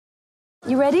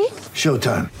You ready?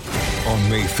 Showtime. On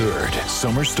May 3rd,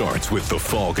 summer starts with The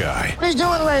Fall Guy. Let's do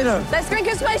it later. Let's drink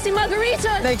a spicy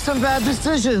margarita. Make some bad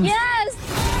decisions. Yes!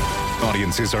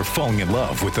 Audiences are falling in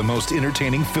love with the most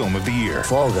entertaining film of the year.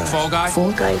 Fall Guy. Fall Guy?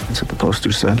 Fall Guy. That's what the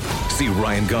poster said. See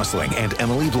Ryan Gosling and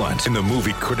Emily Blunt in the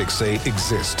movie critics say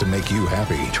exists to make you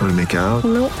happy. Trying to make it out?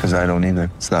 Nope. Because I don't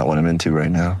either. It's not what I'm into right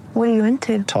now. What are you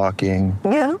into? Talking.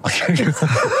 Yeah.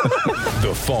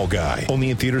 The Fall Guy.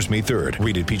 Only in theaters May 3rd.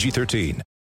 Rated PG-13.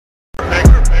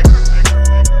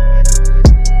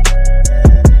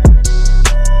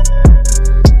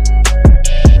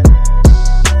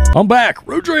 I'm back.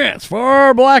 Rudrance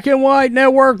for Black and White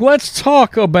Network. Let's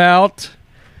talk about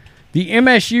the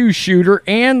MSU shooter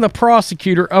and the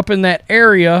prosecutor up in that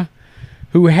area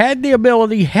who had the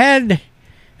ability, had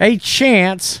a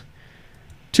chance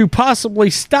to possibly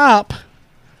stop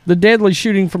the deadly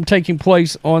shooting from taking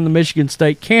place on the Michigan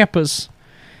State campus.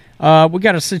 We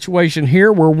got a situation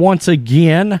here where once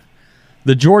again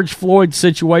the George Floyd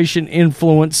situation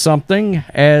influenced something.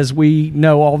 As we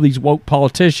know, all these woke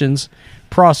politicians,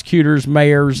 prosecutors,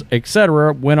 mayors,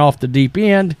 etc., went off the deep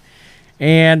end.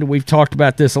 And we've talked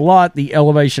about this a lot, the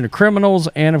elevation of criminals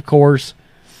and, of course,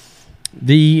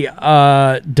 the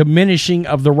diminishing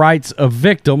of the rights of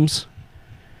victims.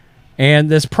 And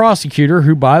this prosecutor,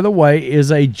 who, by the way,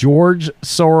 is a George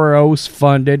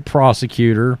Soros-funded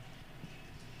prosecutor,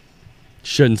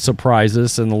 shouldn't surprise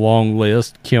us in the long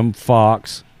list. Kim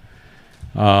Foxx,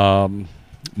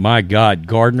 my God,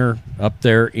 Gardner up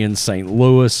there in St.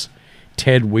 Louis,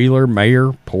 Ted Wheeler,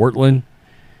 Mayor, Portland.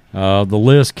 The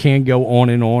list can go on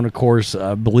and on. Of course,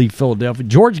 I believe Philadelphia.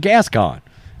 George Gascon,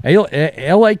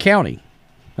 L.A. County.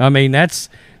 I mean, that's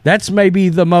maybe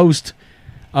the most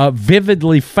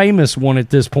vividly famous one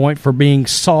at this point for being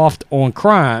soft on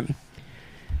crime,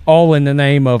 all in the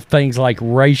name of things like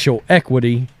racial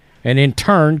equity, and in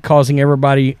turn causing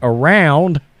everybody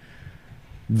around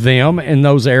them in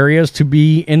those areas to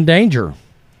be in danger.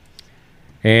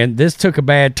 And this took a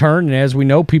bad turn, and as we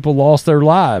know, people lost their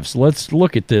lives. Let's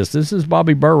look at this. This is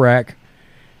Bobby Burack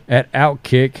at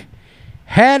Outkick.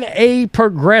 Had a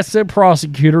progressive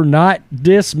prosecutor not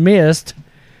dismissed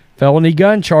felony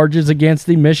gun charges against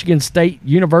the Michigan State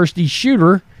University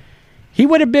shooter, he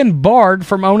would have been barred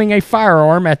from owning a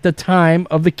firearm at the time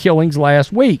of the killings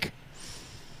last week.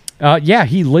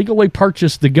 He legally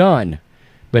purchased the gun,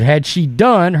 but had she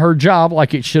done her job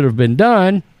like it should have been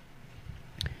done,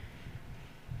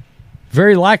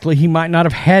 very likely he might not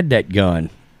have had that gun.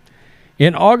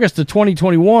 In August of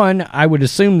 2021, I would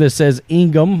assume this says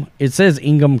Ingham. It says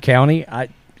Ingham County.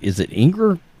 Is it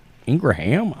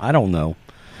Ingraham? I don't know.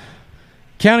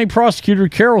 County Prosecutor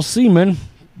Carol Seaman,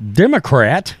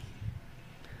 Democrat,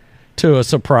 to a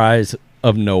surprise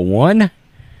of no one,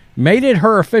 made it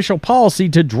her official policy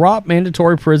to drop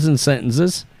mandatory prison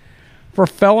sentences for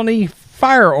felony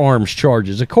firearms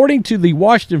charges. According to the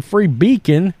Washington Free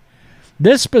Beacon,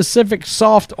 this specific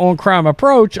soft-on-crime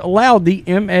approach allowed the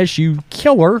MSU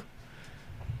killer,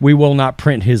 we will not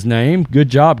print his name, good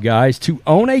job, guys, to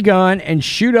own a gun and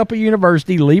shoot up a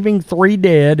university, leaving 3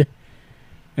 dead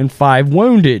and 5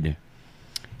 wounded.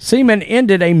 Seaman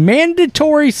ended a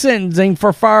mandatory sentencing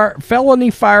for felony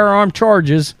firearm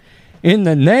charges in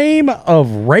the name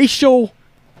of racial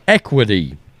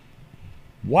equity.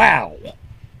 Wow.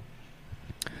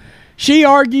 She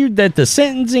argued that the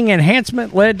sentencing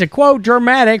enhancement led to, quote,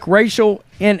 dramatic racial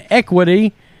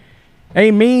inequity,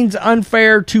 a means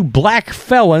unfair to black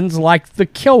felons like the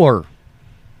killer.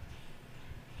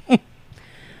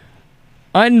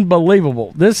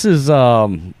 Unbelievable. This is her.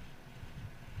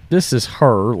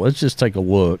 Let's just take a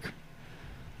look.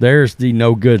 There's the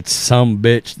no good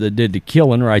sumbitch that did the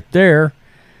killing right there.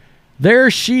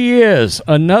 There she is.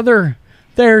 Another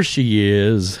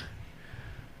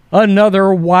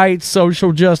white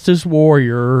social justice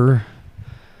warrior.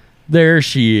 There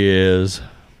she is.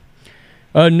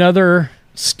 Another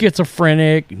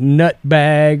schizophrenic,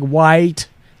 nutbag, white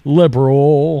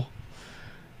liberal.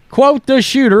 Quote, the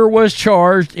shooter was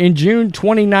charged in June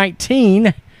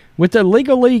 2019 with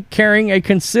illegally carrying a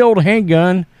concealed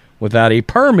handgun without a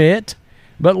permit,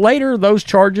 but later those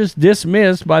charges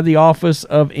dismissed by the office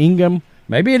of Ingham,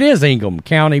 maybe it is Ingham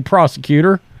County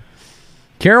Prosecutor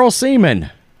Carol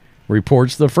Seaman,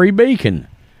 reports the Free Beacon.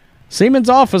 Seaman's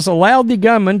office allowed the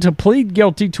gunman to plead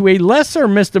guilty to a lesser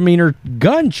misdemeanor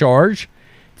gun charge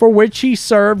for which he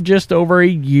served just over a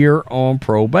year on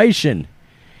probation.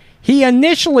 He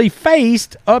initially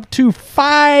faced up to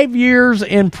 5 years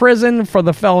in prison for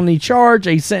the felony charge,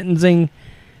 a sentencing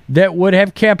that would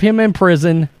have kept him in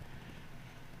prison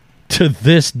to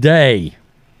this day.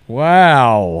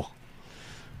 Wow.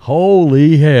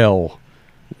 Holy hell.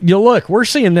 you look, we're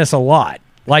seeing this a lot.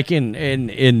 Like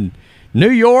in New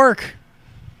York,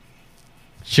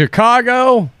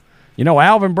 Chicago,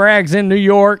 Alvin Bragg's in New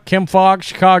York, Kim Fox,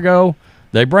 Chicago.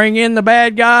 They bring in the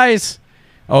bad guys.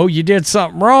 Oh, you did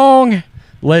something wrong.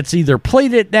 Let's either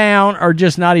plead it down or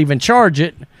just not even charge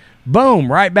it.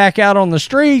 Boom, right back out on the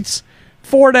streets.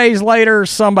 4 days later,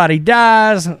 somebody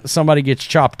dies. Somebody gets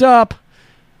chopped up.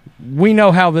 We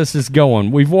know how this is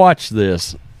going. We've watched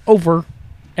this over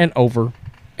and over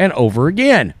and over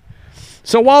again.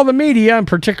 So while the media, and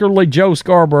particularly Joe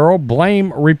Scarborough,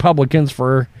 blame Republicans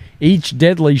for each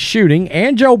deadly shooting,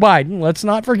 and Joe Biden, let's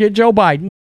not forget Joe Biden.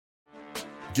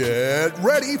 Get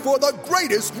ready for the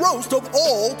greatest roast of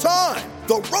all time,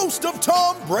 the Roast of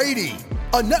Tom Brady,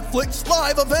 a Netflix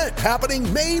live event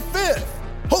happening May 5th.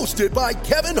 Hosted by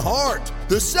Kevin Hart,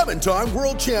 the 7-time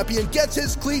world champion gets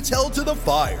his cleats held to the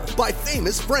fire by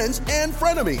famous friends and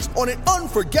frenemies on an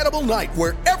unforgettable night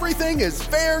where everything is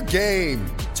fair game.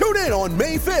 Tune in on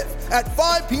May 5th at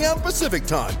 5 p.m. Pacific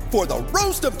time for the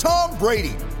Roast of Tom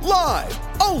Brady, live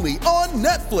only on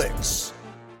Netflix.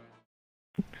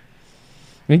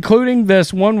 Including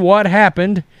this one, what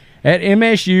happened at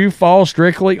MSU falls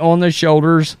strictly on the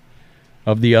shoulders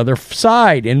of the other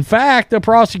side. In fact, the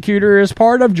prosecutor is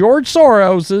part of George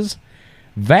Soros's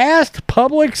vast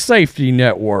public safety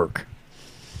network.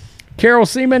 Carol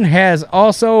Seaman has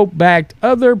also backed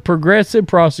other progressive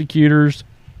prosecutors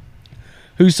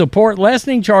who support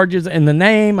lessening charges in the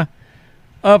name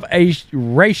of a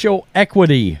racial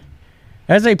equity.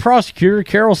 As a prosecutor,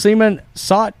 Carol Seaman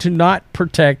sought to not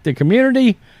protect the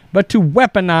community, but to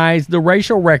weaponize the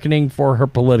racial reckoning for her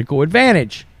political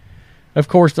advantage. Of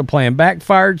course, the plan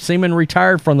backfired. Seaman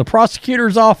retired from the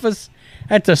prosecutor's office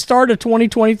at the start of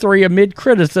 2023 amid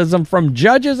criticism from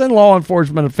judges and law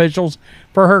enforcement officials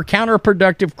for her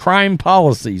counterproductive crime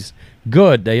policies.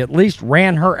 Good, they at least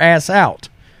ran her ass out.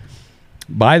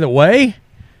 By the way,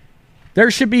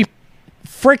 there should be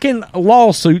freaking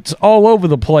lawsuits all over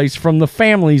the place from the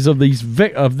families of this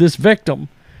victim.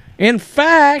 In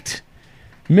fact,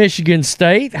 Michigan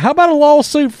State, how about a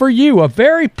lawsuit for you? A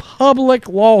very public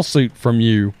lawsuit from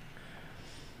you.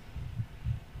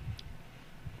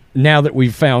 Now that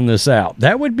we've found this out.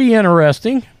 That would be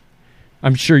interesting.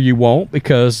 I'm sure you won't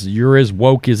because you're as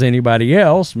woke as anybody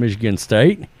else, Michigan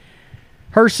State.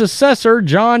 Her successor,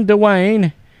 John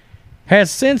DeWayne,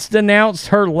 has since denounced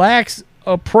her lax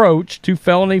approach to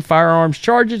felony firearms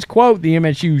charges. Quote, the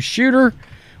MSU shooter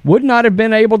would not have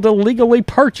been able to legally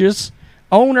purchase,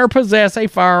 own, or possess a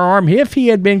firearm if he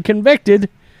had been convicted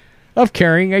of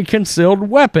carrying a concealed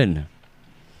weapon.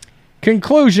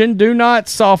 Conclusion, do not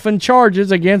soften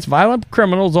charges against violent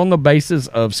criminals on the basis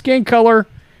of skin color,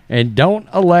 and don't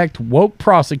elect woke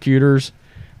prosecutors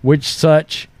with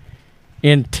such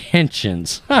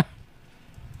intentions.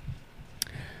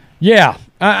 Yeah,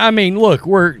 I mean, look,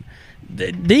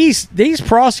 these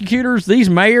prosecutors, these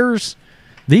mayors,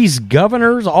 these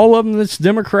governors, all of them that's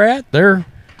Democrat, they're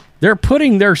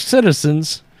putting their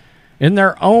citizens in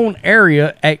their own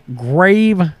area at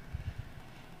grave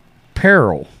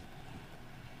peril,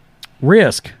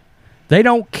 risk. They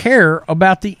don't care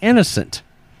about the innocent.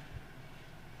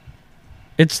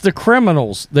 It's the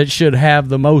criminals that should have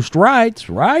the most rights,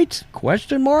 right?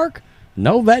 Question mark?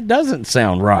 No, that doesn't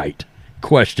sound right.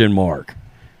 Question mark.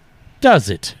 Does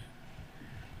it?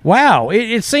 Wow,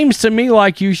 it seems to me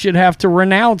like you should have to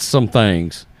renounce some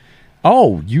things.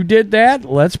 Oh, you did that?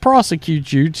 Let's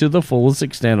prosecute you to the fullest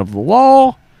extent of the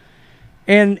law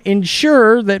and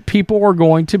ensure that people are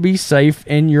going to be safe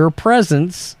in your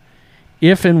presence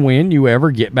if and when you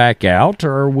ever get back out,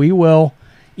 or we will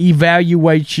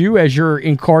evaluate you as you're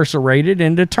incarcerated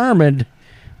and determine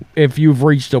if you've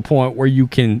reached a point where you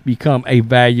can become a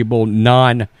valuable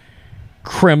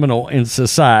non-criminal in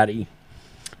society.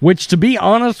 Which, to be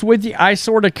honest with you, I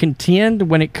sort of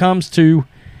contend when it comes to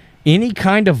any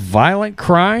kind of violent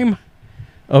crime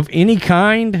of any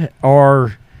kind,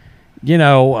 or,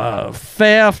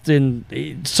 theft and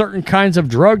certain kinds of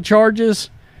drug charges,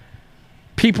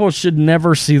 people should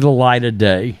never see the light of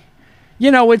day.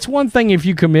 It's one thing if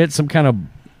you commit some kind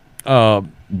of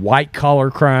white-collar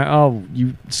crime. Oh,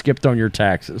 you skipped on your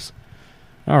taxes.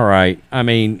 All right. I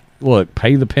mean, look,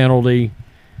 pay the penalty.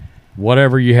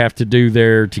 Whatever you have to do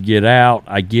there to get out,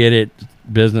 I get it.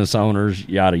 Business owners,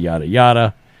 yada, yada,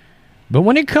 yada. But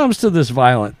when it comes to this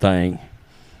violent thing,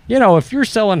 if you're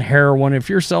selling heroin, if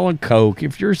you're selling coke,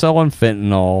 if you're selling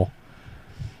fentanyl,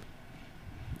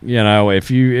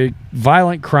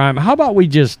 violent crime, how about we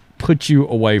just put you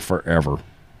away forever?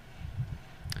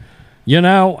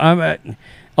 A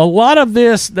lot of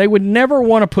this, they would never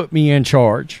want to put me in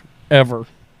charge, ever.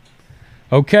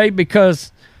 Okay?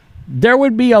 Because there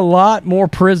would be a lot more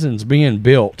prisons being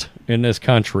built in this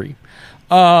country.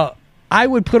 I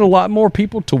would put a lot more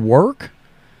people to work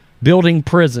building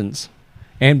prisons,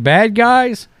 and bad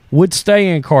guys would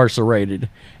stay incarcerated,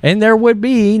 and there would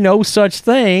be no such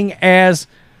thing as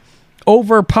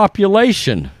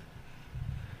overpopulation.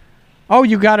 Oh,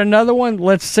 you got another one?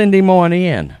 Let's send him on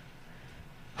in.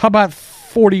 How about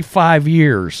 45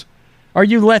 years? Or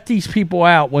you let these people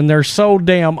out when they're so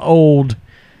damn old,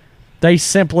 they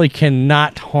simply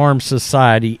cannot harm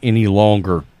society any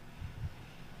longer.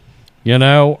 You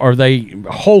know, or they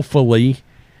hopefully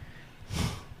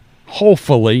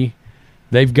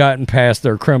they've gotten past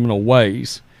their criminal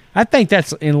ways. I think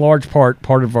that's in large part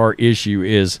of our issue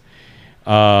is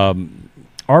our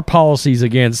policies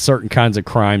against certain kinds of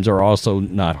crimes are also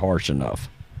not harsh enough.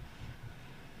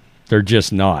 They're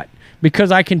just not.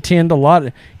 Because I contend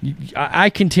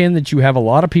that you have a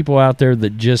lot of people out there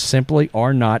that just simply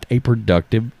are not a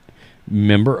productive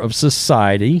member of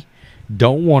society,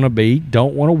 don't want to be,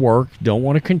 don't want to work, don't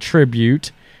want to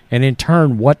contribute, and in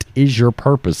turn, what is your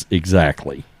purpose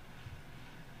exactly?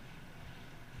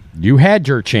 You had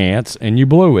your chance and you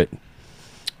blew it.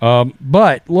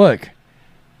 But look,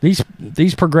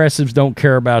 these progressives don't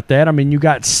care about that. I mean, you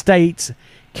got states,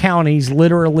 counties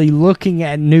literally looking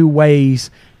at new ways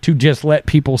to just let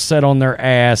people sit on their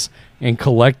ass and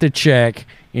collect a check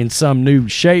in some new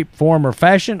shape, form, or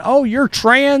fashion. Oh, you're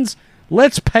trans?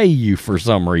 Let's pay you for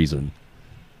some reason.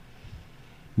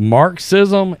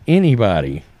 Marxism,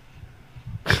 anybody.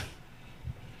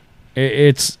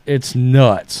 It's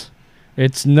nuts.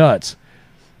 It's nuts.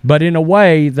 But in a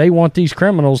way, they want these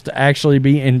criminals to actually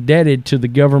be indebted to the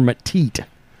government teat.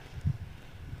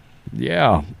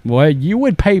 Yeah, well, you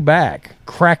would pay back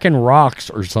cracking rocks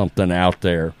or something out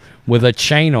there with a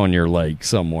chain on your leg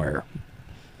somewhere.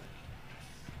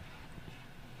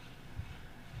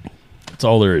 That's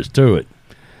all there is to it.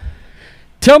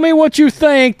 Tell me what you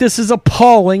think. This is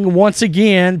appalling. Once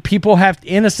again,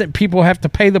 innocent people have to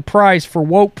pay the price for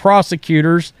woke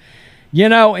prosecutors. You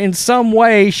know, in some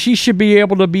way, she should be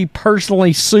able to be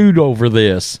personally sued over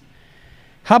this.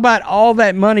 How about all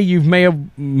that money you may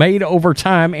have made over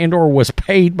time and or was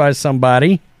paid by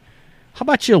somebody? How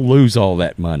about you lose all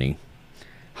that money?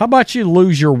 How about you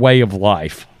lose your way of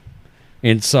life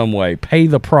in some way? Pay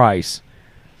the price.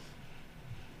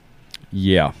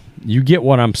 Yeah, you get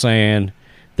what I'm saying.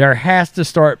 There has to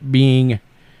start being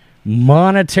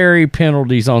monetary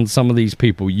penalties on some of these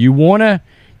people. You wanna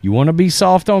be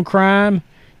soft on crime?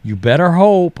 You better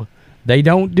hope they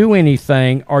don't do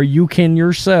anything, or you can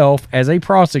yourself, as a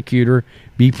prosecutor,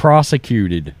 be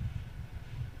prosecuted.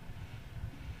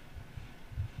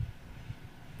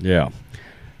 Yeah.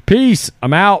 Peace.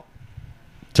 I'm out.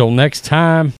 Till next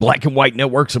time. Black and White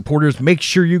Network supporters, make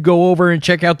sure you go over and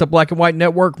check out the Black and White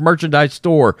Network merchandise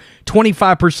store.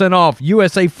 25% off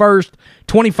USA First.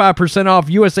 25% off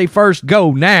USA First.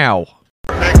 Go now.